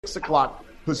6 o'clock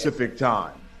Pacific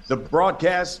time. The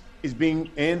broadcast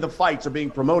and the fights are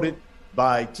being promoted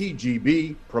by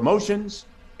TGB Promotions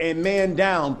and Man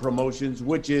Down Promotions,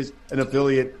 which is an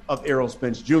affiliate of Errol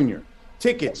Spence Jr.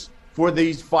 Tickets for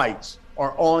these fights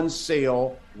are on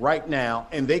sale right now,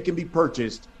 and they can be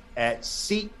purchased at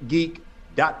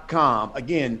SeatGeek.com.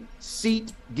 Again,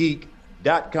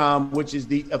 SeatGeek.com, which is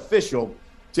the official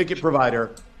ticket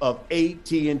provider of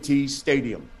AT&T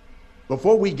Stadium.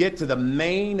 Before we get to the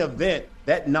main event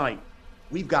that night,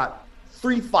 we've got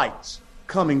 3 fights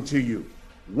coming to you.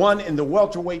 One in the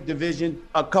welterweight division,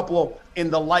 a couple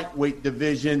in the lightweight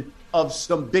division of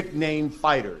some big-name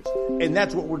fighters. And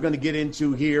that's what we're going to get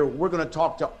into here. We're going to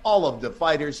talk to all of the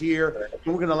fighters here,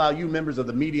 and we're going to allow you members of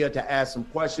the media to ask some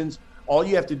questions. All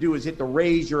you have to do is hit the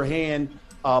raise your hand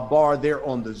bar there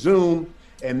on the Zoom.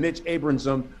 And Mitch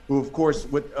Abramson, who, of course,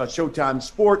 with Showtime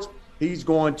Sports, he's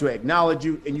going to acknowledge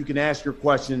you, and you can ask your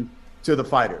question to the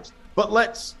fighters. But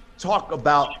let's talk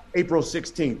about April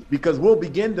 16th, because we'll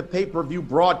begin the pay-per-view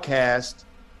broadcast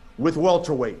with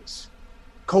welterweights.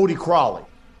 Cody Crowley.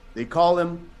 They call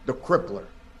him the Crippler.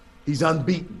 He's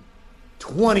unbeaten,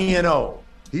 20-0.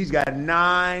 He's got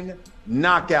 9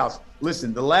 knockouts.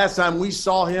 Listen, the last time we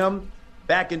saw him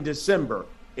back in December,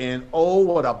 and oh,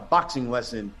 what a boxing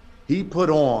lesson he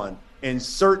put on and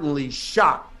certainly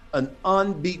shocked an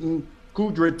unbeaten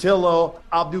Kudratillo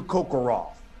Abdukokorov.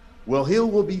 Well, he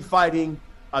will be fighting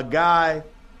a guy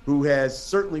who has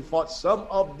certainly fought some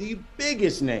of the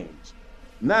biggest names,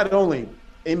 not only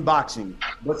in boxing,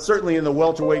 but certainly in the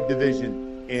welterweight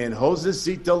division, in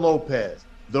Josecito Lopez,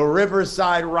 the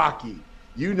Riverside Rocky.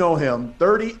 You know him,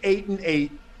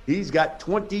 38-8. He's got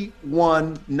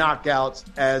 21 knockouts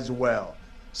as well.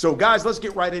 So, guys, let's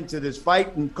get right into this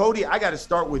fight. And, Cody, I got to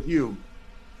start with you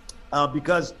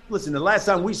because, listen, the last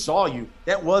time we saw you,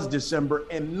 that was December.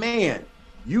 And, man,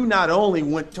 you not only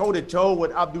went toe-to-toe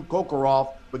with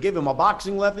Abdukokorov, but gave him a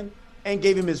boxing lesson and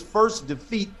gave him his first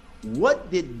defeat. What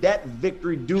did that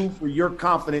victory do for your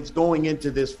confidence going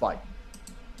into this fight?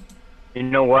 You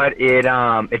know what? It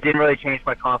didn't really change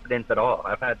my confidence at all.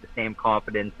 I've had the same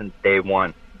confidence since day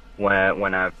one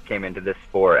when I came into this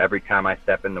sport. Every time I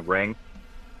step in the ring,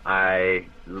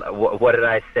 what did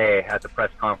I say at the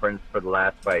press conference for the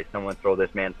last fight? Someone throw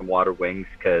this man some water wings,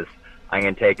 because I'm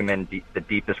going to take him in the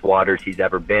deepest waters he's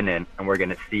ever been in, and we're going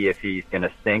to see if he's going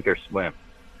to sink or swim.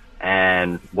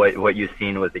 And what you've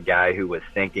seen was a guy who was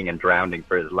sinking and drowning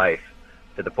for his life,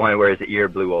 to the point where his ear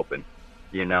blew open,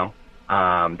 you know?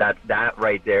 That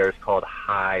right there is called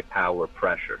high power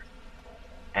pressure.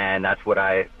 And that's what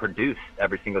I produce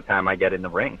every single time I get in the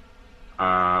ring.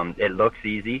 It looks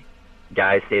easy.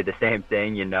 Guys say the same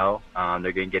thing, you know.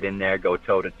 They're going to get in there, go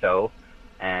toe-to-toe,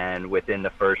 and within the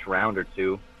first round or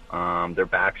two, their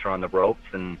backs are on the ropes,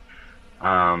 and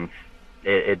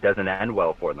it doesn't end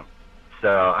well for them. So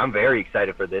I'm very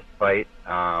excited for this fight.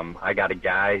 I got a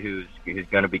guy who's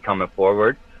going to be coming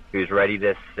forward, who's ready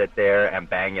to sit there and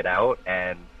bang it out,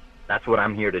 and that's what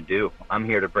I'm here to do. I'm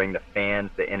here to bring the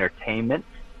fans the entertainment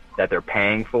that they're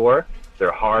paying for,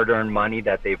 their hard-earned money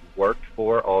that they've worked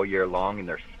for all year long, and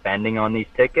they're spending on these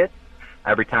tickets.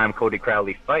 Every time Cody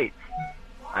Crowley fights,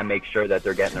 I make sure that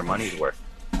they're getting their money's worth.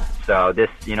 So this,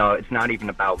 you know, it's not even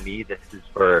about me. This is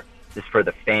for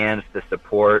the fans, the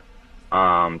support,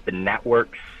 the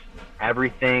networks,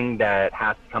 everything that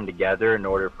has to come together in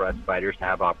order for us fighters to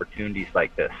have opportunities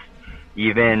like this.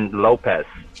 Even Lopez,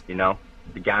 you know,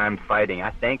 the guy I'm fighting,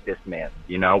 I thank this man.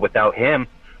 You know, without him,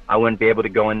 I wouldn't be able to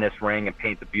go in this ring and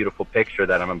paint the beautiful picture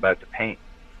that I'm about to paint.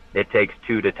 It takes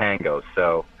 2 to tango.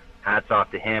 So hats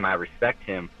off to him. I respect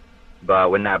him.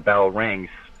 But when that bell rings,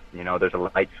 you know, there's a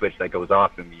light switch that goes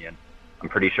off in me, and I'm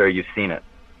pretty sure you've seen it.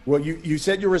 Well, you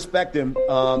said you respect him,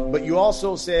 but you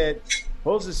also said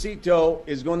Josecito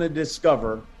is going to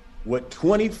discover what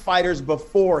 20 fighters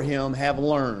before him have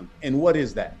learned. And what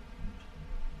is that?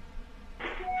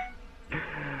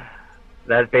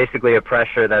 That's basically a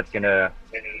pressure that's going to...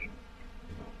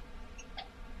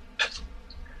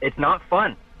 It's not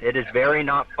fun. It is very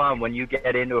not fun when you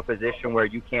get into a position where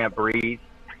you can't breathe,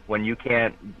 when you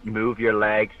can't move your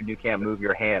legs, when you can't move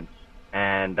your hands.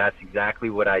 And that's exactly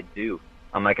what I do.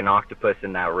 I'm like an octopus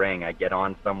in that ring. I get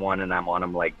on someone and I'm on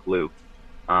them like glue.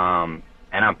 And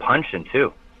I'm punching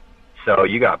too. So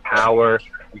you got power,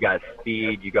 you got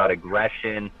speed, you got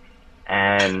aggression,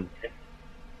 and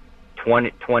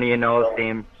 20-0,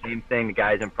 same thing. The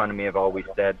guys in front of me have always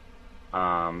said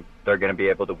they're going to be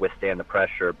able to withstand the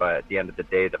pressure, but at the end of the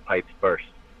day, the pipes burst.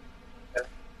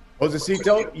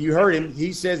 Josecito, you heard him.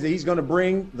 He says that he's going to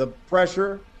bring the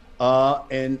pressure,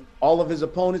 and all of his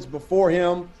opponents before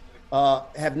him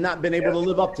have not been able to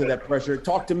live up to that pressure.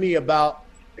 Talk to me about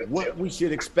what we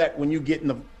should expect when you get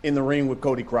in the ring with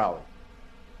Cody Crowley?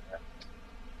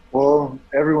 Well,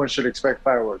 everyone should expect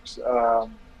fireworks.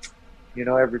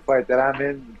 Every fight that I'm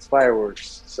in, it's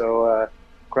fireworks. So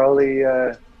Crowley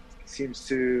seems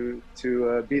to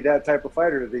be that type of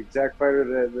fighter, the exact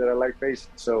fighter that I like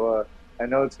facing. So I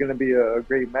know it's going to be a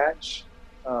great match,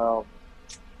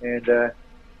 and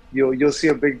you'll see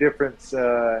a big difference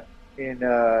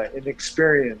in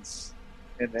experience,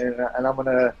 and I'm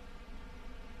gonna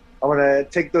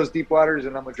take those deep waters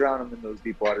and I'm gonna drown them in those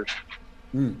deep waters.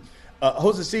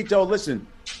 Josecito, listen,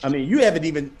 I mean, you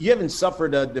haven't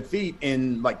suffered a defeat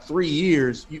in like 3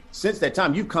 years. Since that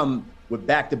time, you've come with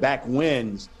back-to-back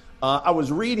wins. I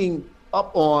was reading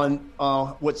up on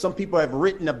what some people have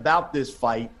written about this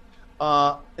fight,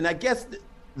 and I guess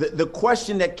the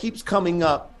question that keeps coming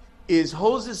up is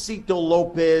Josecito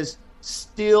Lopez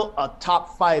still a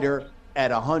top fighter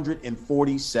at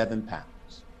 147 pounds?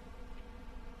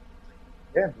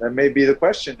 Yeah, that may be the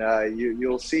question.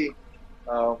 You'll see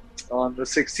on the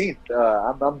 16th.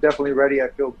 I'm definitely ready. I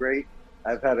feel great.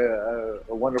 I've had a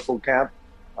wonderful camp.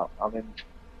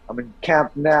 I'm in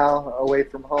camp now, away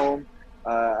from home.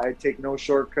 I take no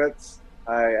shortcuts.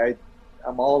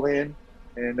 I'm all in,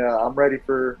 and I'm ready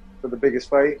for the biggest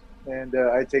fight. And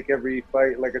I take every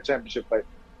fight like a championship fight.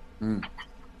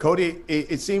 Cody,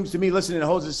 it seems to me, listening to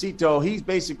Josecito, he's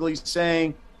basically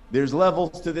saying there's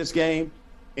levels to this game,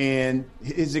 and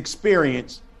his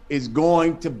experience is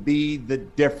going to be the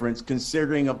difference,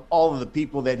 considering of all of the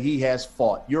people that he has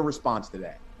fought. Your response to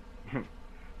that?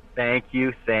 Thank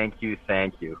you.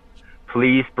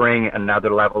 Please bring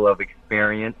another level of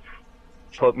experience.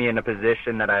 Put me in a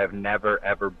position that I have never,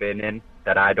 ever been in,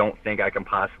 that I don't think I can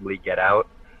possibly get out.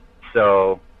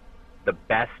 So the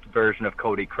best version of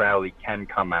Cody Crowley can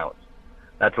come out.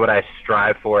 That's what I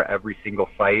strive for every single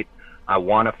fight. I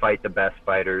want to fight the best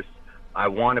fighters. I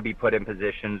want to be put in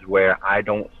positions where I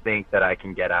don't think that I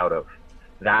can get out of.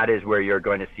 That is where you're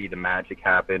going to see the magic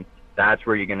happen. That's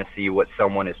where you're going to see what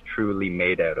someone is truly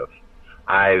made out of.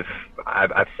 I've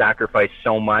sacrificed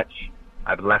so much.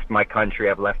 I've left my country.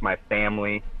 I've left my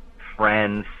family,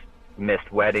 friends,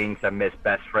 missed weddings. I've missed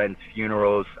best friends'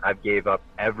 funerals. I've gave up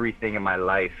everything in my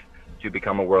life to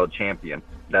become a world champion.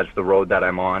 That's the road that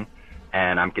I'm on,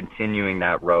 and I'm continuing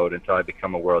that road until I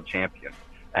become a world champion.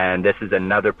 And this is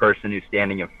another person who's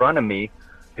standing in front of me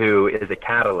who is a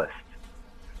catalyst.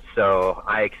 So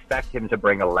I expect him to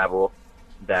bring a level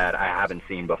that I haven't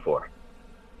seen before.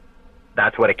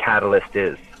 That's what a catalyst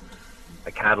is.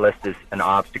 A catalyst is an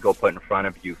obstacle put in front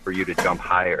of you for you to jump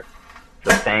higher.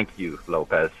 So thank you,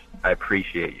 Lopez. I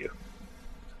appreciate you.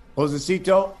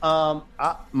 Josecito,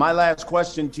 my last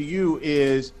question to you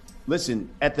is, listen,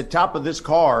 at the top of this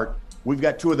card, we've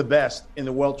got two of the best in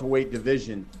the welterweight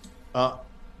division.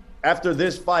 After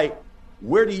this fight,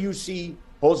 where do you see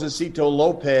Josecito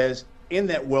Lopez in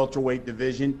that welterweight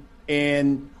division?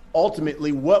 And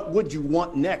ultimately, what would you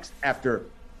want next after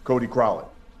Cody Crowley?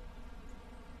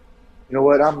 You know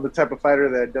what? I'm the type of fighter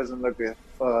that doesn't look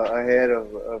ahead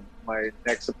of my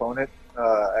next opponent.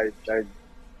 I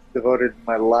devoted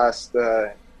my last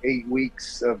 8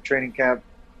 weeks of training camp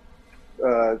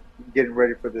getting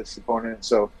ready for this opponent.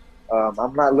 So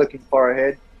I'm not looking far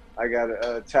ahead. I got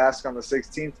a task on the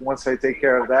 16th. Once I take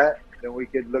care of that, then we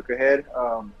could look ahead.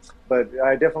 But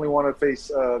I definitely want to face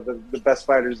the best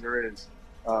fighters there is,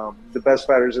 the best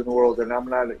fighters in the world. And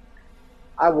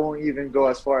I won't even go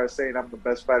as far as saying I'm the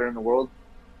best fighter in the world,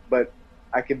 but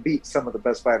I can beat some of the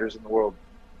best fighters in the world.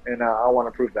 And I want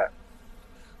to prove that.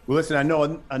 Well, listen, I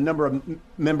know a number of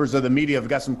members of the media have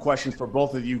got some questions for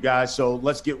both of you guys, so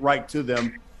let's get right to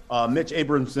them. Mitch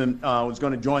Abramson was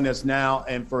going to join us now.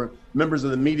 And for members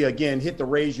of the media, again, hit the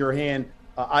raise your hand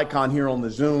icon here on the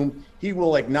Zoom. He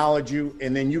will acknowledge you,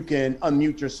 and then you can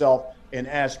unmute yourself and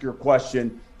ask your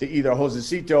question to either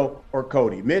Josecito or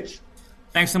Cody. Mitch?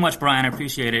 Thanks so much, Brian. I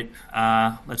appreciate it.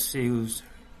 Let's see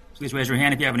please raise your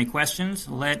hand if you have any questions.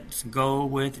 Let's go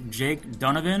with Jake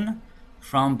Donovan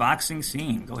from Boxing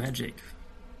Scene. Go ahead, Jake.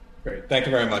 Great. Thank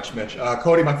you very much, Mitch.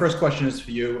 Cody, my first question is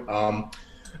for you.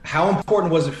 How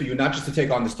important was it for you not just to take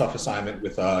on this tough assignment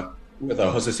with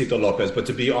Josecito Lopez, but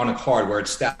to be on a card where it's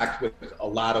stacked with a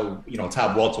lot of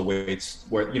top welterweights,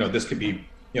 where this could be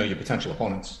your potential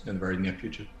opponents in the very near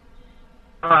future?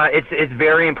 It's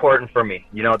very important for me.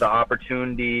 The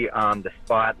opportunity, the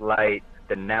spotlight,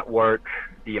 the network,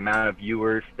 the amount of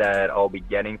viewers that I'll be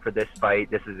getting for this fight.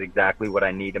 This is exactly what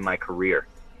I need in my career.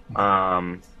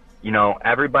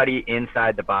 Everybody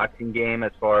inside the boxing game,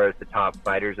 as far as the top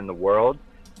fighters in the world,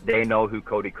 they know who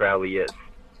Cody Crowley is.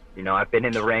 I've been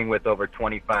in the ring with over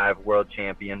 25 world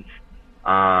champions,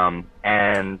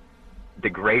 and the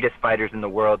greatest fighters in the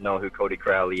world know who Cody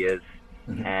Crowley is,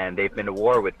 and they've been to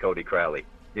war with Cody Crowley.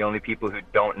 The only people who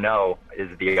don't know is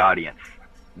the audience.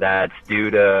 That's due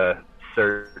to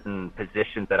certain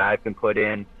positions that I've been put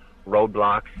in,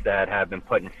 roadblocks that have been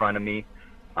put in front of me.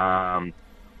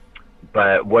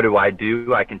 But what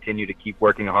do? I continue to keep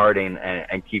working hard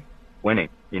and keep winning.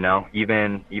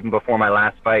 Even before my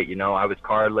last fight, I was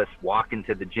carless walking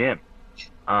to the gym,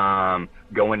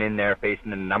 going in there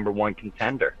facing the number one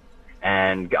contender.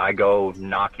 And I go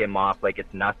knock him off like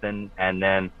it's nothing. And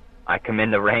then I come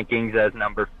in the rankings as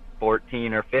number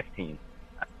 14 or 15.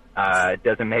 It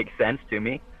doesn't make sense to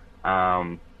me.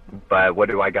 But what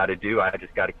do I got to do? I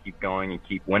just got to keep going and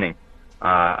keep winning.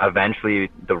 Eventually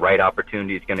the right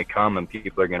opportunity is going to come and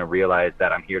people are going to realize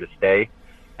that I'm here to stay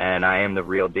and I am the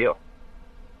real deal.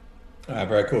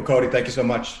 Very cool. Cody, thank you so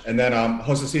much. And then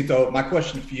Josecito, my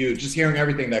question for you, just hearing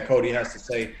everything that Cody has to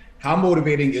say, how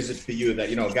motivating is it for you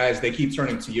that, guys, they keep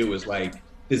turning to you as like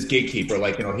this gatekeeper,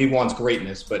 like, he wants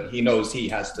greatness, but he knows he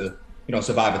has to,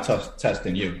 survive a tough test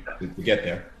in you to get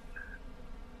there?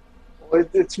 Well,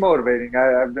 it's motivating.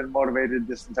 I've been motivated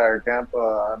this entire camp.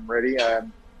 I'm ready.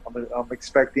 I'm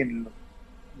expecting,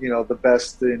 the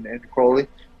best in Crowley.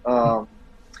 I'm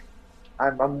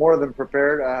more than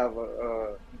prepared. I have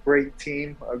a great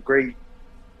team, a great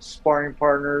sparring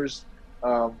partners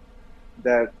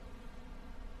that,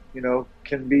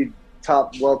 can be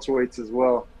top welterweights as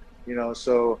well.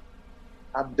 So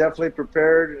I'm definitely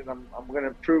prepared, and I'm going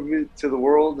to prove it to the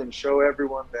world and show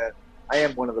everyone that I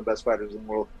am one of the best fighters in the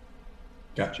world.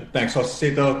 Gotcha. Thanks,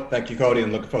 Josecito. Thank you, Cody,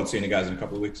 and looking forward to seeing you guys in a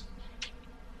couple of weeks.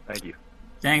 Thank you.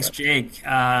 Thanks, Jake.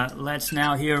 Let's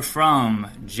now hear from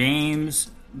James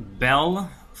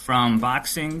Bell from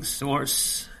Boxing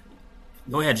Source.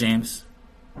 Go ahead, James.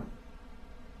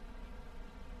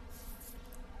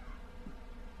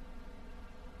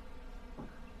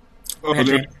 Go ahead,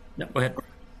 James. Yep, go ahead.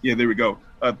 Yeah, there we go.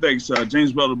 Thanks,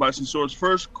 James Bell of Boxing Source.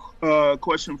 First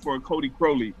question for Cody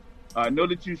Crowley. I know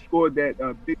that you scored that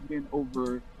big win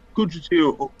over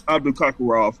Kuchatil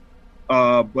Abdulkakarov,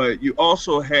 but you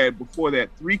also had before that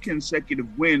 3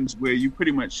 consecutive wins where you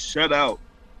pretty much shut out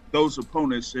those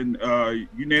opponents in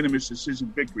unanimous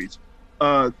decision victories.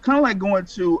 Kind of like going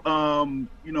to,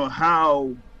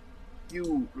 how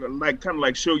you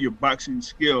like show your boxing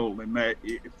skill, and that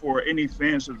for any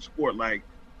fans of the sport, like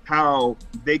how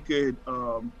they could,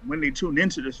 when they tune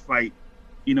into this fight,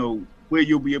 where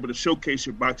you'll be able to showcase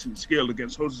your boxing skill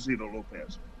against Josecito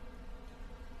Lopez.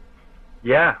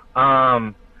 Yeah.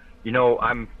 At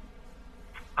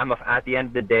the end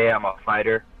of the day, I'm a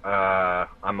fighter.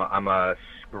 I'm a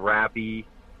scrappy,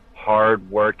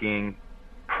 hard-working,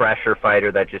 pressure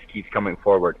fighter that just keeps coming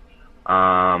forward.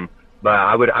 But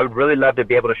I would really love to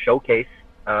be able to showcase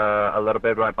a little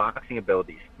bit of my boxing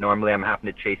abilities. Normally, I'm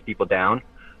having to chase people down.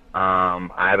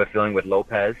 I have a feeling with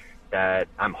Lopez that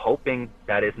I'm hoping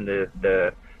that isn't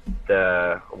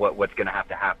what's going to have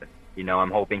to happen.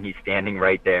 I'm hoping he's standing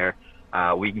right there.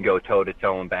 We can go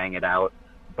toe-to-toe and bang it out.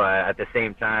 But at the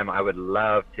same time, I would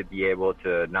love to be able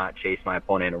to not chase my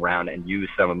opponent around and use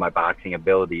some of my boxing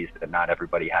abilities that not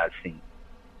everybody has seen.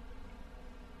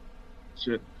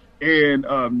 Sure. And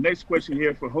next question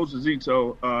here for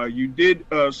Josecito. You did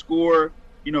score,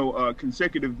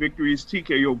 consecutive victories,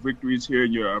 TKO victories here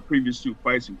in your previous 2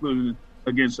 fights, including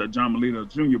against John Molina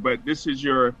Jr. But this is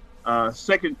your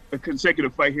second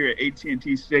consecutive fight here at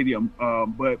AT&T Stadium.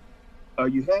 But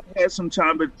you have had some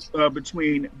time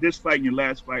between this fight and your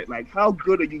last fight. Like, how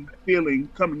good are you feeling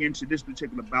coming into this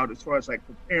particular bout as far as like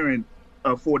preparing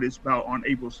for this bout on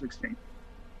April 16th?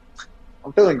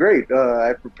 I'm feeling great.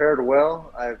 I prepared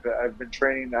well. I've been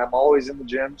training. I'm always in the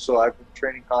gym, so I've been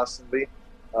training constantly.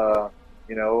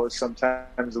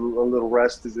 Sometimes a little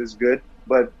rest is good.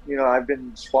 But, I've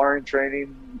been sparring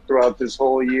training throughout this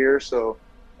whole year, so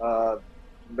that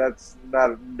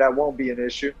won't be an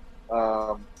issue.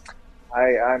 I'm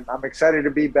excited to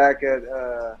be back at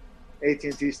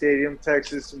AT&T Stadium,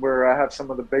 Texas, where I have some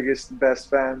of the biggest,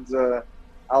 best fans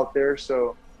out there.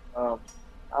 So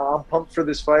I'm pumped for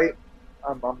this fight.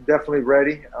 I'm definitely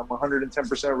ready. I'm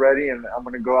 110% ready, and I'm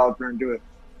going to go out there and do it.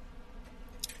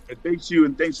 And thanks you,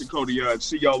 and thanks to Cody.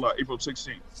 See y'all April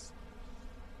 16th.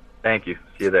 Thank you.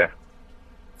 See you there.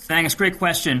 Thanks. Great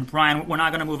question, Brian. We're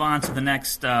not going to move on to the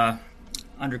next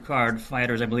undercard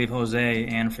fighters. I believe Jose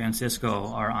and Francisco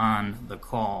are on the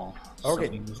call.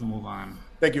 Okay. So we'll move on.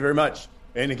 Thank you very much.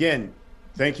 And again,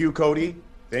 thank you, Cody.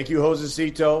 Thank you,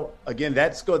 Josecito. Again,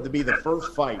 that's going to be the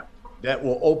first fight that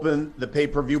will open the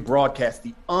pay-per-view broadcast.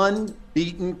 The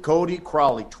unbeaten Cody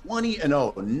Crowley,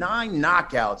 20-0, 9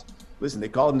 knockouts. Listen, they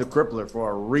called him the Crippler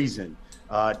for a reason.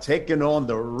 taking on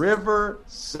the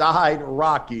Riverside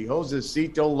Rocky,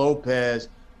 Josecito Lopez,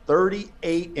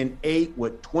 38-8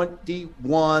 with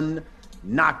 21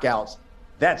 knockouts.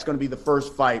 That's going to be the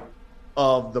first fight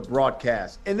of the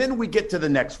broadcast. And then we get to the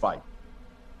next fight.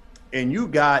 And you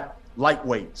got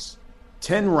lightweights,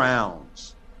 10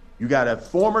 rounds. You got a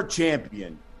former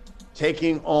champion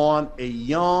taking on a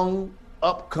young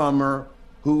upcomer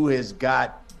who has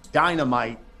got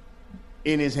dynamite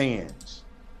in his hands.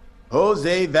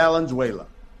 Jose Valenzuela.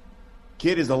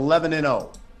 Kid is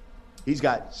 11-0. He's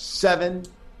got 7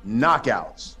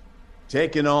 knockouts.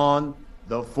 Taking on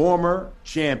the former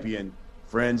champion,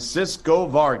 Francisco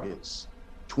Vargas,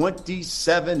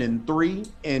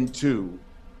 27-3-2.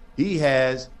 He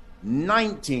has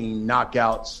 19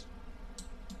 knockouts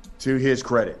to his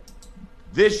credit.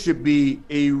 This should be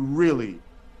a really,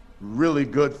 really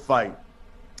good fight.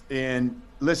 And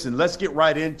listen, let's get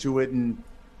right into it. And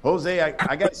Jose, I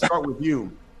got to start with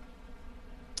you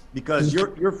because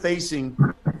you're facing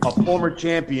a former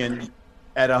champion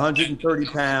at 130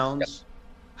 pounds.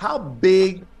 How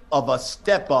big of a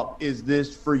step up is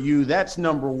this for you? That's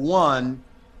number one.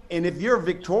 And if you're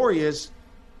victorious,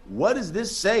 what does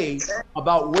this say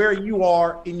about where you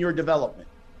are in your development?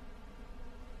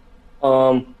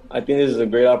 I think this is a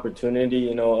great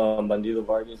opportunity. Bandido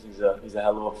Vargas, he's a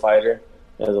hell of a fighter.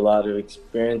 He has a lot of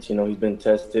experience. He's been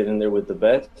tested in there with the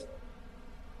best.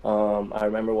 I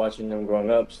remember watching him growing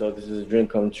up, so this is a dream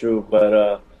come true.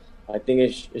 But I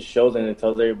think it shows and it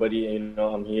tells everybody,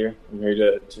 I'm here. I'm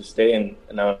here to stay, and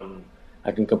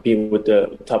I can compete with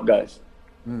the top guys.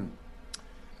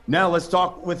 Now let's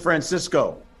talk with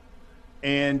Francisco.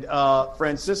 And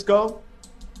Francisco,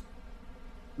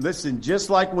 listen, just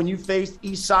like when you faced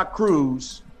Isaac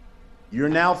Cruz, you're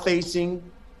now facing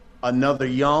another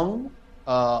young,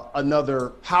 another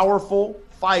powerful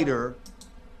fighter.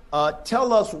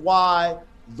 Tell us why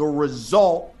the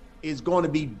result is going to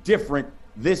be different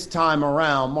this time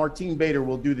around. Martin Bader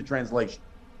will do the translation.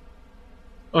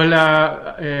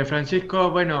 Hola, Francisco.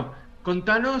 Bueno,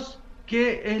 contanos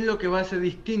qué es lo que va a ser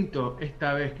distinto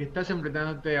esta vez que estás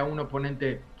enfrentándote a un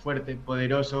oponente fuerte,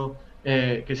 poderoso,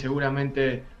 que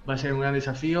seguramente va a ser un gran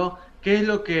desafío. ¿Qué es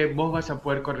lo que vos vas a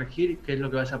poder corregir? ¿Qué es lo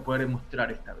que vas a poder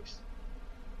demostrar esta vez?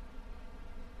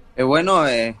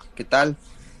 ¿Qué tal?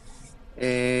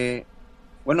 Pues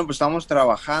estamos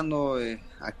trabajando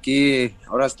aquí,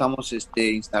 ahora estamos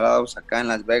instalados acá en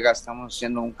Las Vegas, estamos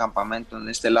haciendo un campamento en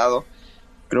este lado.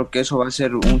 Creo que eso va a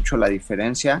hacer mucho la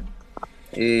diferencia.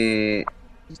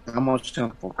 Estamos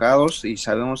enfocados y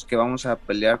sabemos que vamos a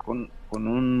pelear con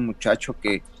un muchacho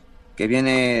que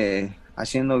viene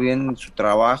haciendo bien su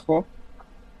trabajo,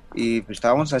 y pues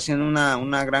estábamos haciendo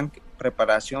una gran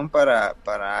preparación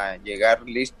para llegar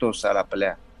listos a la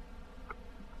pelea.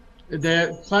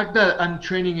 The fact that I'm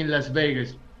training in Las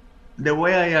Vegas, the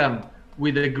way I am,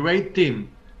 with a great team,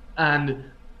 and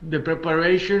the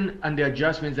preparation and the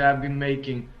adjustments that I've been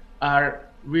making are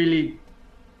really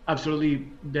absolutely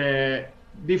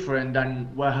different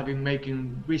than what I've been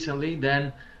making recently,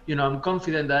 then I'm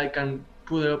confident that I can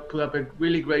put up a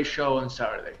really great show on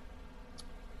Saturday.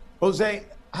 Jose,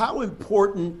 how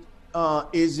important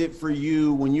is it for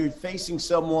you when you're facing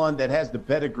someone that has the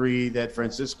pedigree that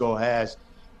Francisco has?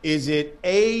 Is it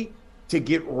to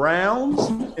get rounds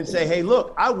and say, hey,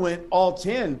 look, I went all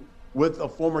 10 with a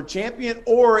former champion?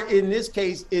 Or in this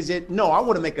case, is it, no, I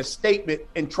want to make a statement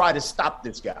and try to stop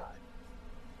this guy?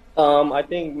 I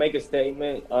think make a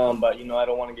statement, but, I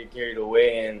don't want to get carried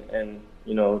away and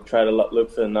try to look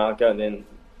for the knockout and then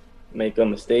make a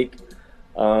mistake.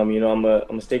 I'm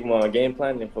a stick with my game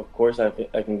plan. If, of course, I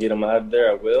can get him out of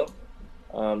there, I will.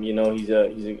 I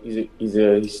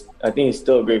think he's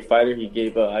still a great fighter. He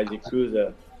gave Isaac Cruz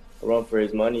a run for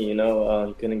his money. He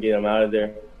couldn't get him out of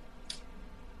there.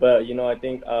 But I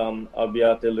think I'll be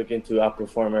out there looking to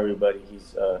outperform everybody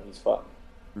he's fought.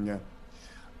 Yeah.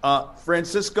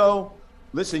 Francisco,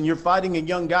 listen, you're fighting a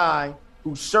young guy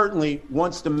who certainly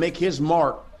wants to make his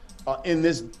mark in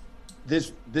this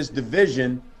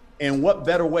division. And what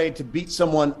better way to beat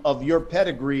someone of your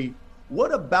pedigree?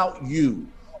 What about you?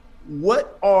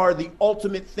 What are the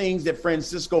ultimate things that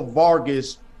Francisco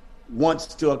Vargas wants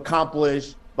to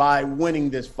accomplish by winning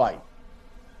this fight?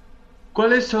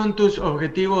 ¿Cuáles son tus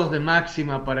objetivos de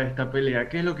máxima para esta pelea?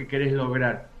 ¿Qué es lo que querés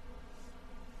lograr?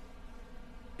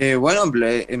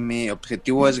 Mi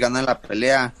objetivo es ganar la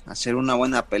pelea, hacer una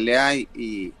buena pelea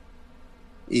y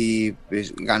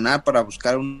pues, ganar para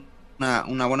buscar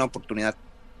una buena oportunidad.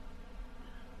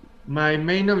 My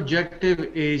main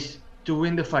objective is to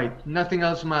win the fight. Nothing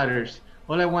else matters.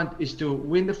 All I want is to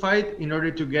win the fight in order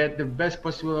to get the best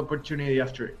possible opportunity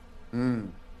after it.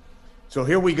 So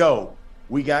here we go.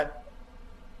 We got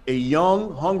a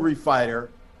young, hungry fighter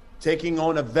taking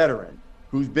on a veteran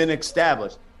who's been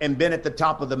established and been at the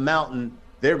top of the mountain.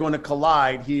 They're going to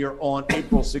collide here on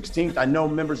April 16th. I know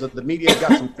members of the media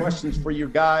got some questions for you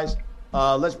guys.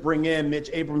 Let's bring in Mitch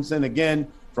Abramson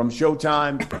again from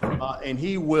Showtime, and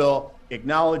he will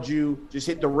acknowledge you. Just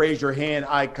hit the raise your hand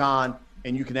icon,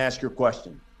 and you can ask your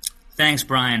question. Thanks,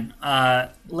 Brian.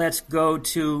 Let's go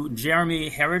to Jeremy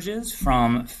Herrages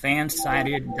from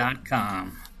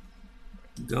Fansided.com.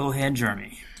 Go ahead,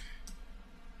 Jeremy.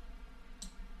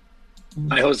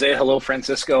 Hi, Jose. Hello,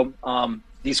 Francisco.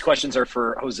 These questions are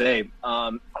for Jose.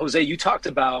 Jose, you talked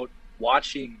about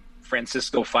watching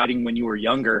Francisco fighting when you were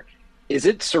younger. Is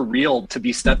it surreal to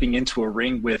be stepping into a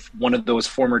ring with one of those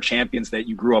former champions that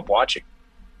you grew up watching?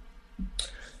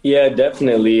 Yeah,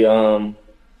 definitely.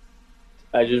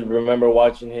 I just remember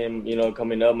watching him,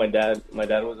 coming up. My dad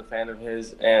was a fan of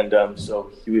his, and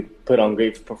so he would put on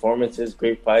great performances,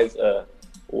 great fights.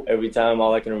 Every time,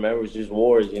 all I can remember was just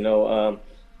wars,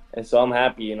 and so I'm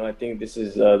happy. I think this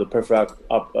is the perfect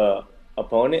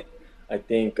opponent. I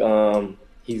think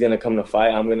he's gonna come to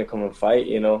fight. I'm gonna come and fight.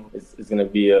 It's gonna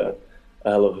be a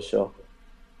hell of a show.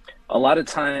 A lot of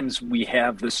times we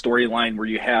have the storyline where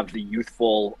you have the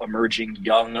youthful, emerging,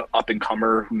 young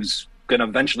up-and-comer who's going to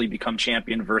eventually become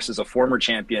champion versus a former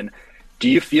champion. Do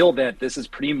you feel that this is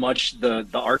pretty much the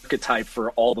archetype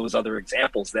for all those other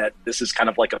examples, that this is kind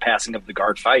of like a passing of the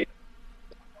guard fight?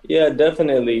 Yeah,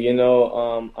 definitely.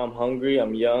 I'm hungry.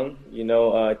 I'm young.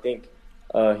 I think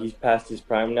he's past his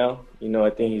prime now. I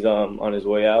think he's on his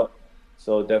way out.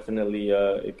 So definitely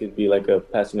it could be like a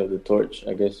passing of the torch,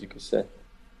 I guess you could say.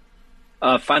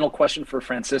 Final question for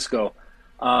Francisco.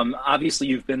 Obviously,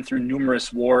 you've been through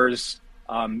numerous wars.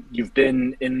 You've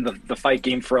been in the fight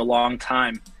game for a long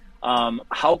time.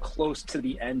 How close to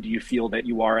the end do you feel that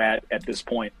you are at this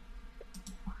point?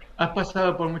 Has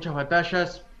pasado por muchas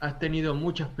batallas, has tenido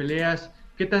muchas peleas.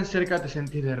 ¿Qué tan cerca te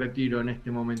sentís de retiro en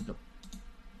este momento?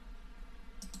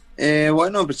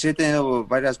 Bueno, pues he tenido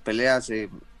varias peleas.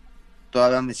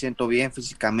 Todavía me siento bien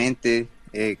físicamente.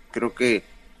 Creo que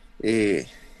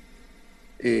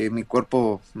mi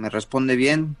cuerpo me responde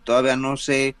bien. Todavía no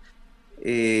sé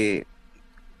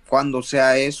cuándo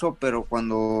sea eso, pero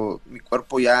cuando mi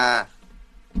cuerpo ya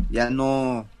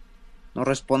no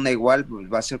responda igual,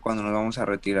 pues va a ser cuando nos vamos a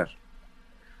retirar.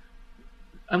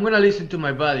 I'm going to listen to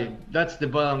my body. That's the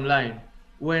bottom line.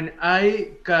 When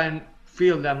I can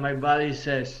feel that my body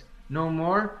says no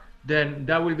more, then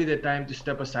that will be the time to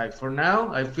step aside. For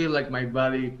now, I feel like my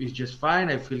body is just fine.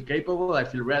 I feel capable. I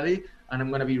feel ready. And I'm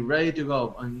going to be ready to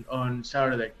go on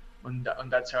Saturday, on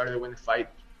that Saturday when the fight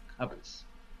happens.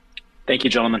 Thank you,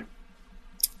 gentlemen.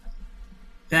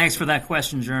 Thanks for that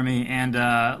question, Jeremy. And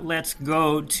let's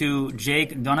go to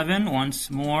Jake Donovan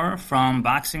once more from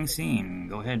Boxing Scene.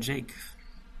 Go ahead, Jake.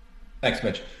 Thanks,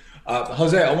 Mitch.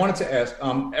 Jose, I wanted to ask,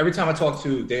 every time I talk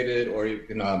to David or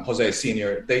even Jose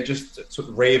Sr., they just sort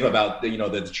of rave about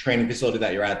the training facility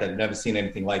that you're at, that I've never seen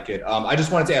anything like it. I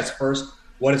just wanted to ask first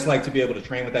what it's like to be able to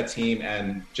train with that team,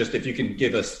 and just if you can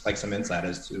give us like some insight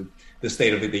as to the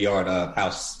state-of-the-art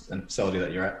house and facility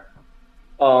that you're at.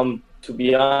 To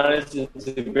be honest, it's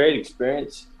a great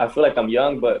experience. I feel like I'm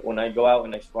young, but when I go out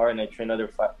and I spar and I train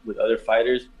with other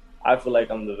fighters, I feel like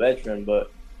I'm the veteran.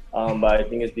 But I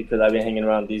think it's because I've been hanging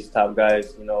around these top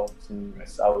guys,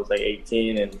 since I was like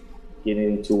 18 and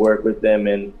getting to work with them,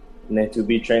 and then to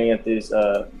be training at this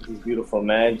beautiful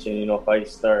mansion, Fight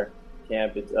Star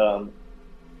camp.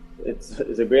 It's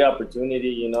a great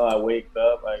opportunity. I wake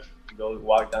up, I go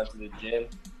walk down to the gym,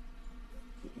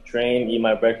 train, eat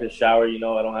my breakfast, shower. I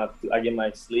don't have to. I get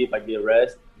my sleep, I get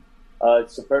rest.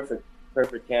 It's a perfect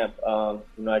camp.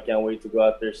 I can't wait to go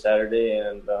out there Saturday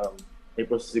and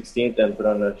April 16th and put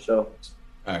on a show.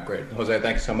 All right, great. Jose,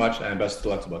 thanks so much, and best of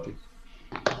luck to both of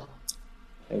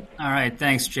you. All right,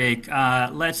 thanks, Jake.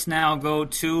 Let's now go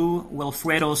to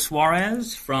Wilfredo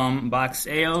Suarez from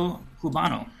Boxeo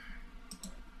Cubano.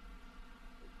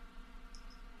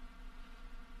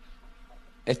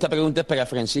 Esta pregunta es para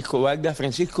Francisco Vargas.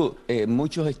 Francisco,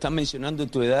 muchos están mencionando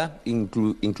tu edad,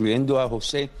 incluyendo a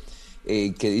José,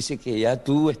 que dice que ya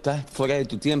tú estás fuera de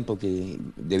tu tiempo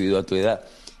debido a tu edad.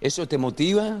 ¿Eso te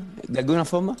motiva de alguna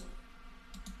forma?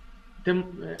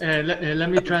 Let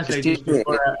me translate this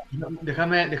before,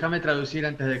 déjame traducir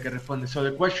antes de que responda. So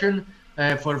the question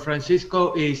for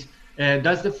Francisco is,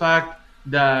 does the fact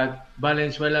that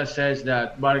Valenzuela says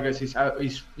that Vargas is out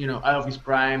of his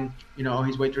prime, on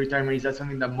his way to retirement, is that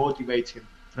something that motivates him?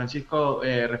 Francisco,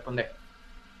 responde.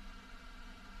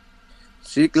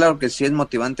 Sí, claro que sí es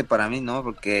motivante para mí, ¿no?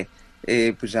 Porque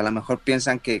pues a lo mejor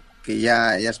piensan que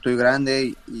ya estoy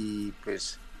grande y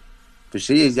pues pues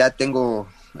sí, ya tengo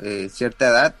cierta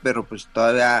edad, pero pues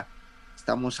todavía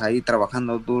estamos ahí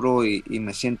trabajando duro y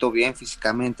me siento bien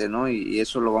físicamente, ¿no? Y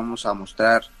eso lo vamos a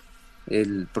mostrar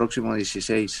el próximo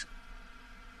 16.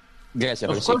 Gracias,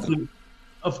 Of Francisco. course,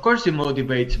 of course, it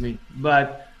motivates me,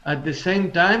 but at the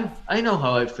same time, I know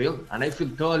how I feel, and I feel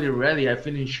totally ready. I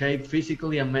feel in shape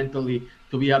physically and mentally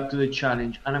to be up to the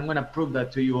challenge, and I'm gonna prove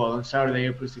that to you all on Saturday,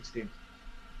 April 16th.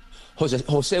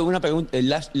 Jose, una pregunta,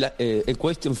 a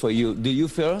question for you. Do you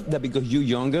feel that because you're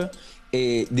younger,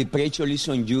 the pressure is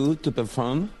on you to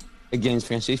perform against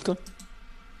Francisco?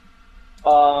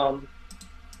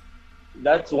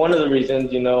 That's one of the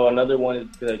reasons, another one is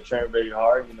because I train very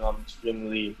hard. I'm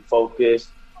extremely focused,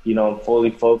 I'm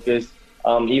fully focused.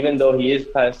 Even though he is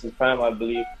past his prime, I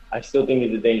believe, I still think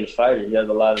he's a dangerous fighter. He has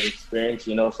a lot of experience,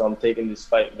 so I'm taking this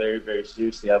fight very, very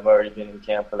seriously. I've already been in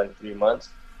camp for like 3 months.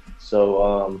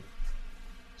 So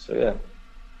yeah.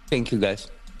 Thank you, guys.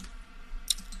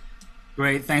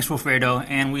 Great, thanks, Wilfredo.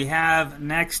 And we have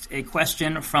next a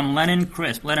question from Lennon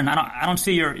Crisp. Lennon, I don't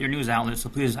see your news outlet, so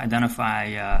please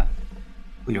identify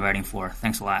who you're writing for.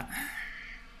 Thanks a lot.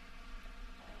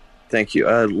 Thank you.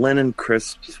 Lennon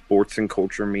Crisp, Sports and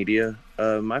Culture Media.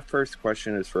 My first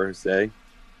question is for Jose.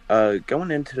 Going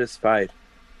into this fight,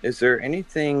 is there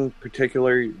anything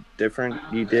particular different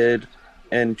you did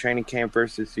in training camp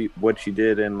versus what you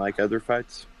did in like other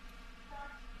fights?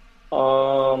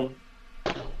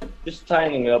 Just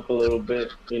tightening it up a little bit.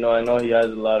 I know he has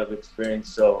a lot of experience,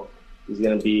 so he's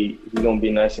gonna be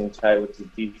nice and tight with his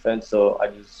defense. So I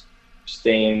just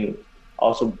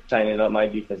also tightening up my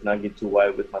defense, not get too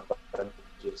wide with my punches,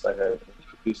 just like I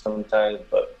do sometimes.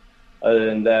 But other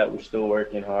than that, we're still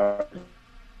working hard.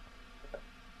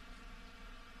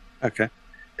 Okay.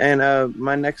 And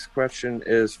my next question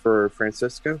is for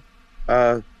Francisco.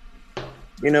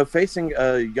 Facing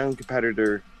a young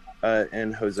competitor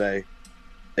in Jose,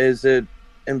 is it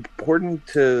important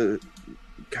to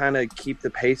kind of keep the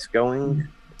pace going,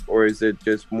 or is it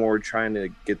just more trying to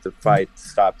get the fight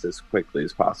stopped as quickly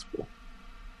as possible?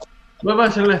 ¿Cuál va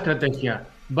a ser la estrategia?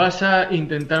 ¿Vas a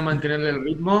intentar mantener el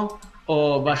ritmo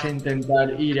o vas a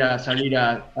intentar salir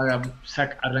a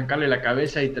arrancarle la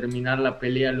cabeza y terminar la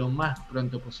pelea lo más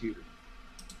pronto posible?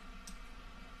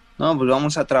 No, pues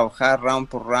vamos a trabajar round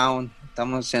por round.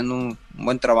 Estamos haciendo un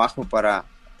buen trabajo para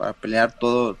pelear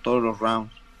todos los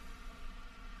rounds.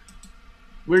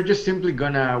 We're just simply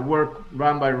gonna work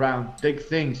round by round, take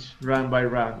things round by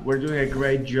round. We're doing a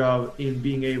great job in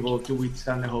being able to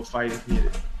withstand the whole fight if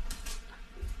needed.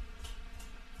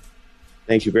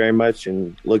 Thank you very much,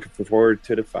 and looking forward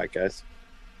to the fight, guys.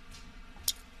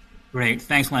 Great.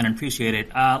 Thanks, Lennon. Appreciate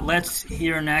it. Let's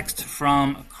hear next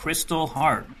from Crystal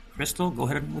Hart. Crystal, go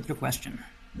ahead with your question.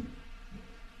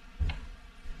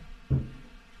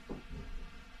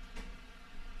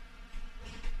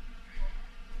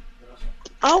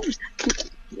 Oh,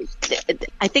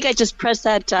 I think I just pressed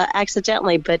that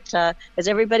accidentally, but is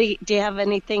everybody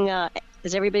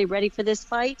ready for this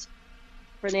fight?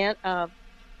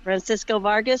 Francisco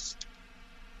Vargas?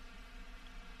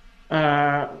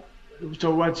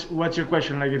 So what's your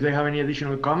question? Like if they have any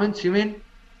additional comments, you mean?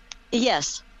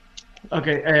 Yes.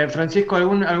 Okay, Francisco,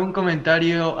 ¿algún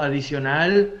comentario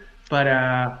adicional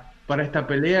para esta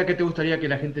pelea? ¿Qué te gustaría que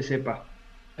la gente sepa?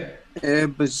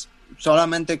 Pues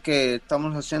solamente que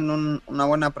estamos haciendo una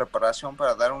buena preparación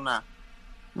para dar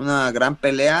una gran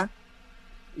pelea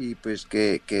y pues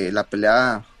que la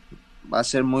pelea va a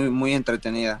ser muy, muy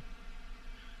entretenida.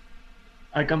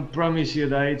 I can promise you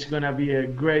that it's going to be a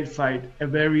great fight, a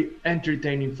very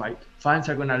entertaining fight. Fans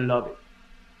are going to love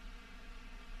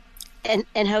it.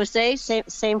 And Jose,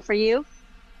 same for you?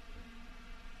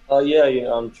 Yeah,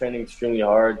 I'm training extremely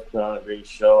hard to put on a great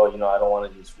show. I don't want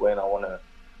to just win. I want to,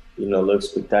 look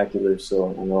spectacular.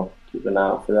 So, keep an eye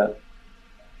out for that.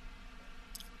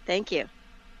 Thank you.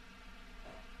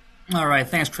 All right,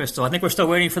 thanks, Crystal. I think we're still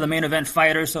waiting for the main event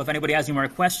fighters, so if anybody has any more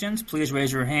questions, please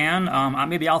raise your hand.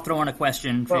 Maybe I'll throw in a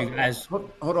question for you guys.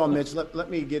 Hold on, Mitch. Let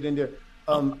me get into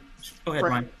Go ahead,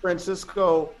 Ryan.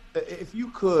 Francisco, if you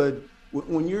could,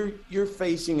 when you're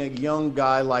facing a young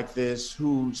guy like this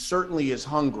who certainly is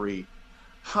hungry,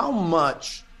 how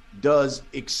much does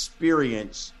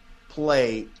experience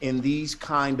play in these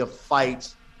kind of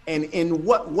fights, and in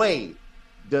what way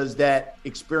does that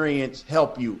experience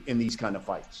help you in these kind of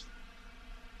fights?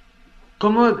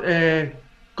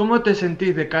 ¿Cómo te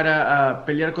sentís de cara a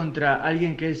pelear contra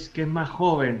alguien que es más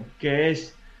joven, que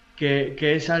es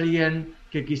alguien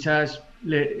que quizás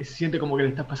le siente como que le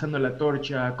estás pasando la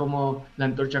antorcha? ¿Cómo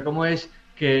es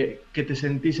que te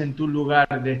sentís en tu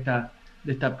lugar de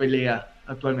esta pelea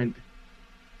actualmente?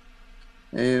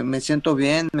 Me siento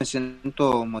bien, me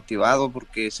siento motivado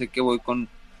porque sé que voy con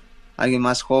alguien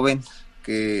más joven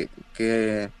que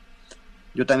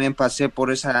yo también pasé por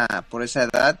esa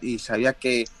edad y sabía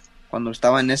que cuando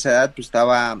estaba en esa edad pues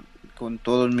estaba con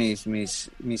todos mis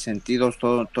sentidos,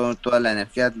 toda la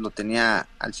energía lo tenía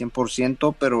al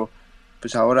 100%, pero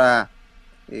pues ahora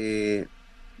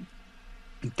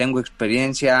tengo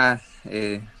experiencia,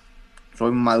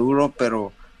 soy maduro,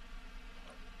 pero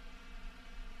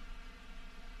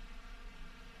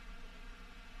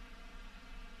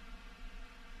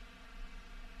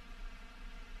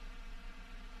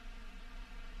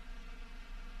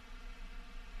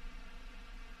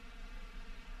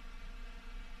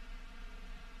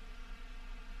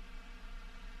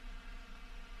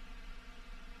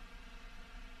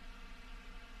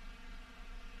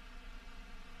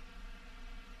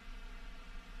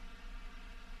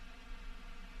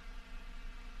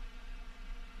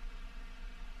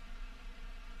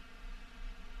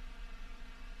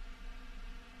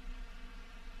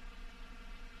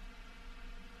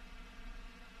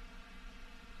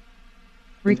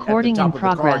Recording at in the top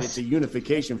of the card, progress. it's a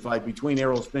unification fight between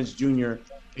Errol Spence Jr.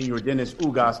 and Yordenis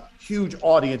Ugas. Huge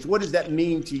audience. What does that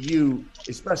mean to you,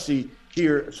 especially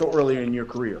here so early in your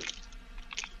career?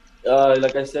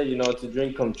 Like I said, it's a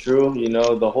dream come true.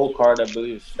 The whole card, I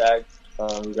believe, is stacked.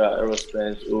 We got Errol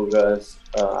Spence, Ugas,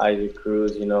 Isaac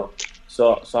Cruz,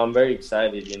 So I'm very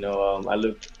excited, I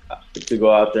look to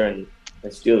go out there and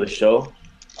steal the show,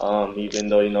 even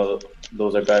though,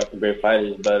 those are great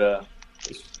fighters. But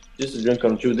it's just a dream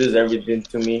come true. This is everything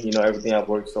to me, everything I've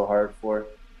worked so hard for.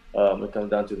 It comes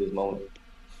down to this moment.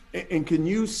 And can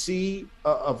you see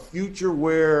a future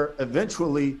where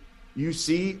eventually you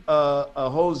see a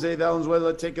Jose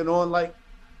Valenzuela taking on like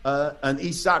an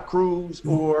Isaac Cruz,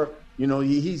 or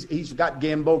he's got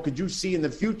Gambo? Could you see in the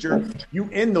future you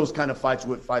end those kind of fights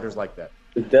with fighters like that?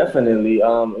 Definitely.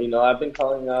 I've been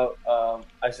calling out.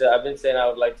 I've been saying I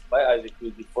would like to fight Isaac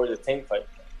Cruz before the Tank fight.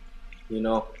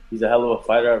 He's a hell of a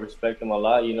fighter. I respect him a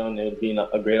lot. And it would be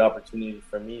a great opportunity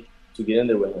for me to get in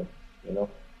there with him.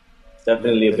 It's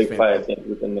definitely a big fight, I think,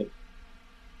 we can make.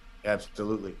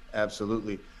 Absolutely.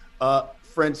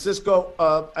 Francisco,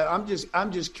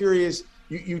 I'm just curious.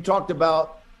 You talked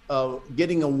about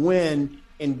getting a win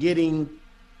and getting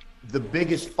the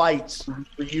biggest fights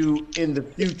for you in the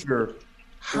future.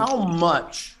 How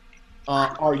much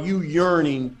are you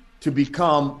yearning to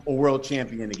become a world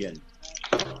champion again?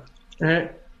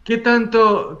 ¿Qué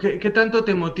tanto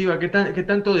te motiva? ¿Qué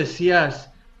tanto deseas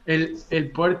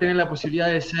el poder tener la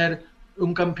posibilidad de ser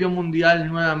un campeón mundial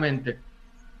nuevamente?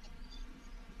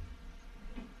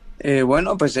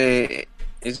 Bueno, pues ese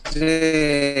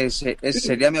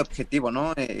sería mi objetivo,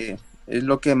 ¿no? Es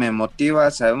lo que me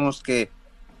motiva. Sabemos que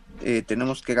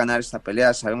tenemos que ganar esta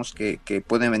pelea, sabemos que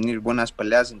pueden venir buenas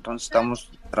peleas, entonces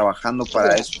estamos trabajando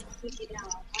para eso.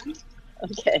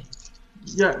 Okay.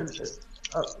 Yeah.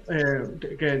 Oh, good.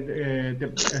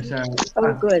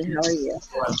 How are you?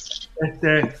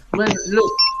 Well,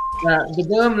 look, the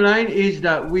bottom line is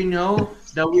that we know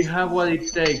that we have what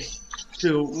it takes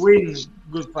to win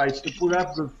good fights, to put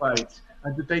up good fights,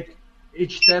 and to take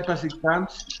each step as it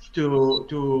comes to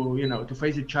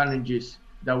face the challenges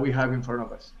that we have in front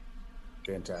of us.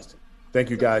 Fantastic. Thank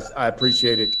you, guys. I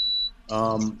appreciate it.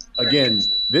 Again,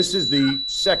 this is the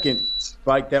second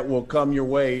fight that will come your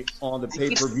way on the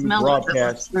pay-per-view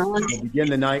broadcast. We'll begin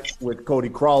the night with Cody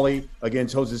Crawley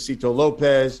against Josecito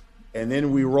Lopez, and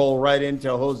then we roll right into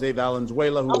Jose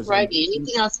Valenzuela, who is anything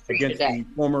else for against today?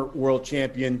 the former world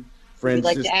champion Would you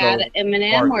like Francisco to add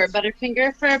M&M or Vargas.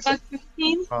 Butterfinger for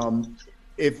 $1.15?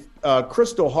 If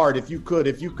Crystal Hart, if you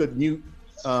could mute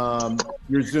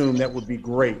your Zoom, that would be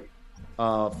great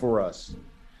for us.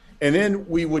 And then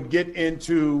we would get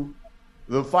into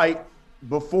the fight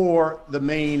before the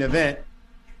main event,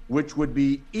 which would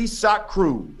be Isaac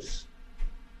Cruz,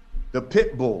 the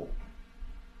pit bull,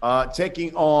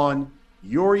 taking on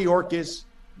Yordenis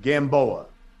Gamboa.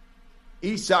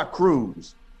 Isaac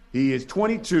Cruz, he is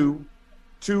 22,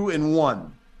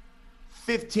 2-1,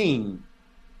 15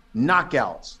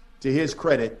 knockouts to his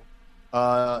credit,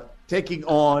 taking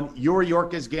on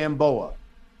Yordenis Gamboa.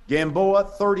 Gamboa,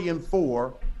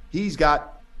 30-4. He's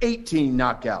got 18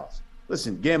 knockouts.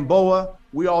 Listen, Gamboa,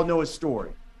 we all know his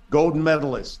story. Gold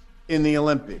medalist in the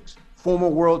Olympics, former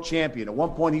world champion. At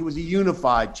one point, he was a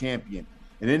unified champion.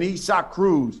 And then Isaac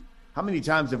Cruz, how many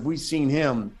times have we seen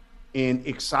him in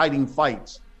exciting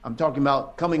fights? I'm talking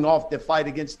about coming off the fight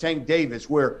against Tank Davis,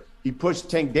 where he pushed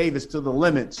Tank Davis to the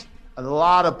limits. A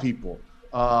lot of people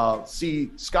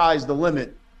see sky's the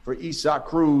limit for Isaac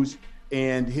Cruz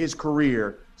and his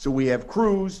career. So we have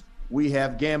Cruz, we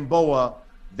have Gamboa.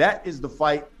 that is the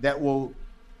fight that will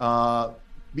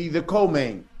be the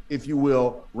co-main, if you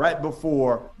will, right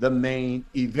before the main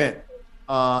event.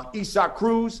 Isaac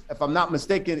Cruz, if I'm not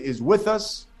mistaken, is with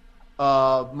us.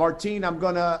 Martin, I'm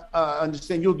going to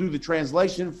understand you'll do the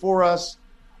translation for us.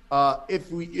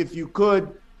 If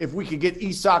we could get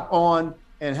Isaac on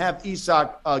and have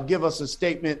Isaac give us a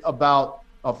statement about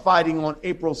fighting on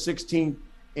April 16th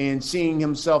and seeing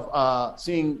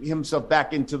himself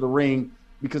back into the ring,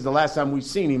 because the last time we've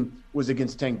seen him was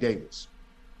against Tank Davis.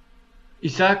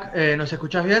 Isaac, ¿nos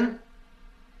escuchas bien?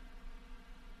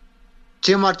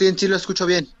 Sí, Martín, sí lo escucho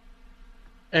bien.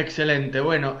 Excelente.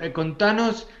 Bueno,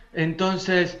 contanos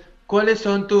entonces, ¿cuáles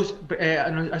son tus...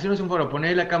 hacernos un favor,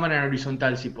 poner la cámara en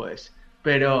horizontal si puedes.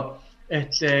 Pero,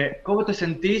 ¿cómo te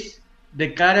sentís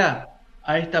de cara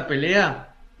a esta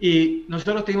pelea? Y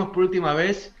nosotros te vimos por última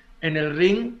vez en el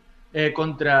ring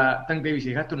contra Tank Davis y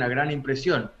dejaste una gran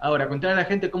impresión. Ahora, contarle a la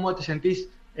gente cómo te sentís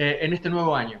en este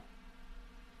nuevo año.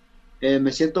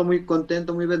 Me siento muy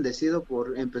contento, muy bendecido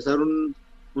por empezar un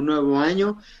nuevo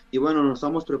año, y bueno, nos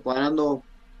estamos preparando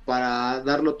para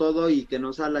darlo todo y que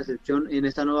no sea la excepción en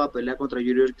esta nueva pelea contra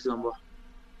Yordenis Gamboa.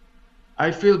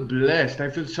 I feel blessed. I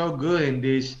feel so good in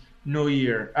this new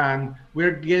year, and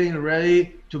we're getting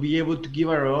ready to be able to give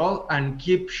our all and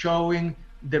keep showing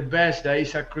the best that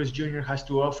Isaac Cruz Jr. has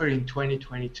to offer in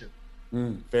 2022.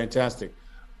 Fantastic.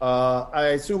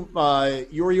 I assume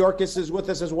Yordenis is with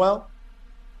us as well?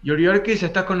 Yordenis,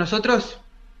 ¿estás con nosotros?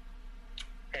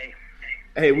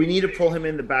 Hey, we need to pull him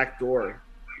in the back door.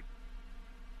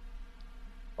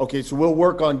 Okay, so we'll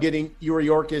work on getting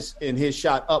Yordenis and his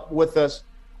shot up with us.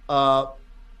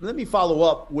 Let me follow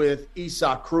up with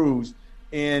Isaac Cruz.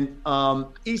 And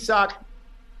Isaac,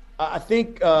 I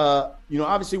think,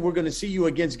 obviously we're going to see you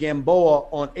against Gamboa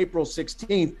on April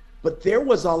 16th, but there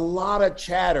was a lot of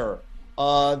chatter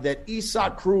that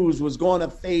Isaac Cruz was going to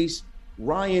face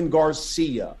Ryan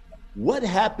Garcia. What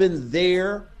happened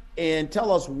there? And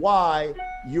tell us why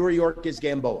Yordenis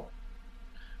Gamboa.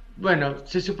 Bueno,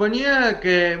 se suponía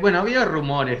que, había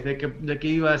rumores de que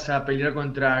ibas a pelear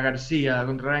contra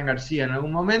Ryan García en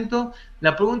algún momento.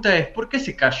 La pregunta es, ¿por qué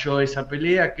se cayó esa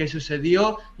pelea? ¿Qué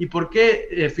sucedió? ¿Y por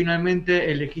qué finalmente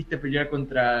elegiste pelear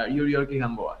contra Yordenis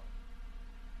Gamboa?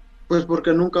 Pues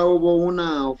porque nunca hubo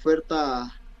una oferta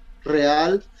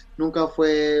real, nunca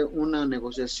fue una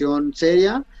negociación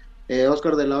seria.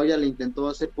 Oscar de la Hoya le intentó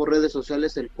hacer por redes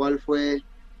sociales, el cual fue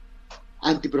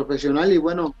antiprofesional, y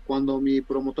bueno, cuando mi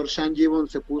promotor Sean Gibbons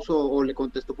se puso o le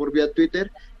contestó por vía Twitter,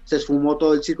 se esfumó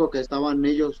todo el circo que estaban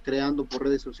ellos creando por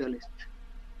redes sociales.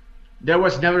 There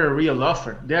was never a real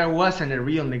offer. There wasn't a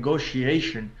real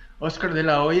negotiation. Oscar de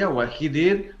la Hoya, what he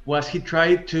did was he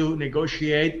tried to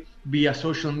negotiate via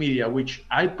social media, which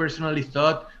I personally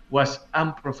thought was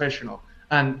unprofessional.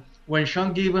 And when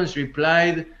Sean Gibbons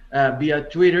replied via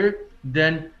Twitter,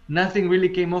 then nothing really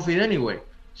came of it anyway.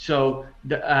 So,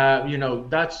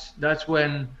 that's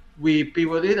when we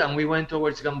pivoted and we went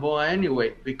towards Gamboa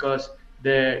anyway, because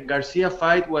the Garcia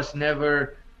fight was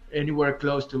never anywhere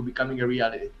close to becoming a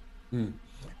reality.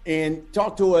 And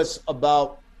talk to us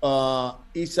about,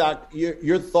 Isaac,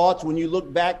 your thoughts when you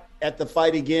look back at the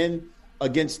fight again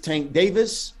against Tank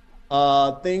Davis.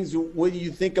 What do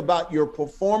you think about your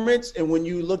performance? And when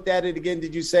you looked at it again,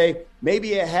 did you say,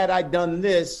 maybe had I done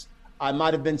this, I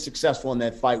might have been successful in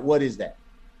that fight? What is that?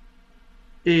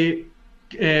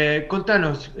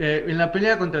 Contanos, en la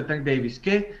pelea contra Tank Davis,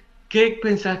 ¿qué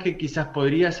pensás que quizás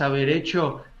podrías haber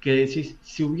hecho que decís,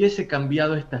 si hubiese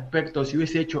cambiado este aspecto, si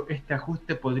hubiese hecho este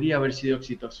ajuste, podría haber sido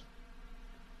exitoso?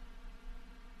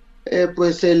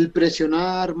 Pues el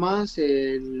presionar más,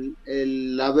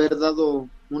 el haber dado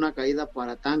una caída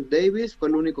para Tank Davis fue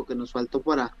lo único que nos faltó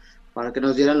para que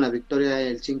nos dieran la victoria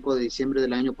el 5 de diciembre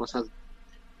del año pasado.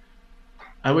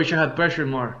 I wish I had pressured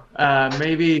more.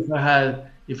 Maybe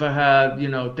if I had,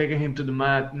 taken him to the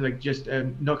mat, like just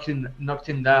knocked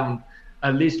him down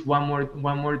at least one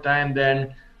more time,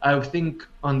 then I would think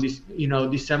on this,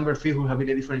 December 5th would have been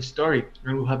a different story,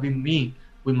 and it would have been me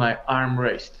with my arm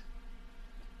raised.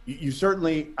 You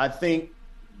certainly, I think,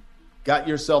 got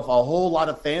yourself a whole lot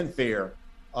of fanfare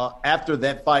after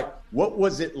that fight. What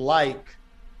was it like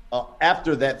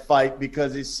after that fight?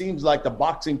 Because it seems like the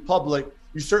boxing public,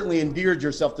 you certainly endeared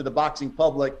yourself to the boxing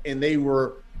public, and they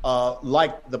were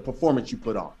like the performance you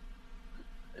put on.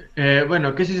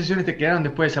 Bueno, ¿qué sensaciones te quedaron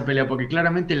después de esa pelea? Porque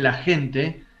claramente la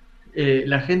gente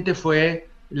fue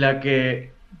la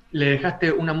que le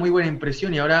dejaste una muy buena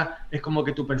impresión y ahora es como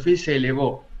que tu perfil se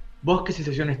elevó. ¿Vos qué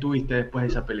sensaciones tuviste después de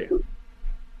esa pelea?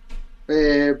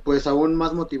 Pues aún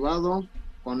más motivado,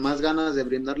 con más ganas de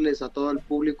brindarles a todo el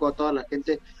público, a toda la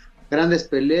gente, grandes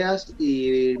peleas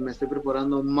y me estoy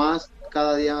preparando más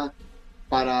cada día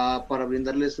para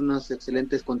brindarles unas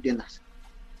excelentes contiendas.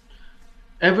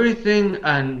 Everything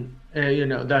and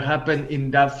that happened in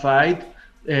that fight,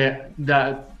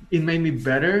 that it made me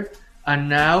better. And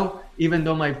now, even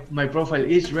though my profile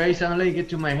is raised, I don't let it get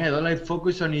to my head. All I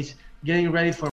focus on is getting ready for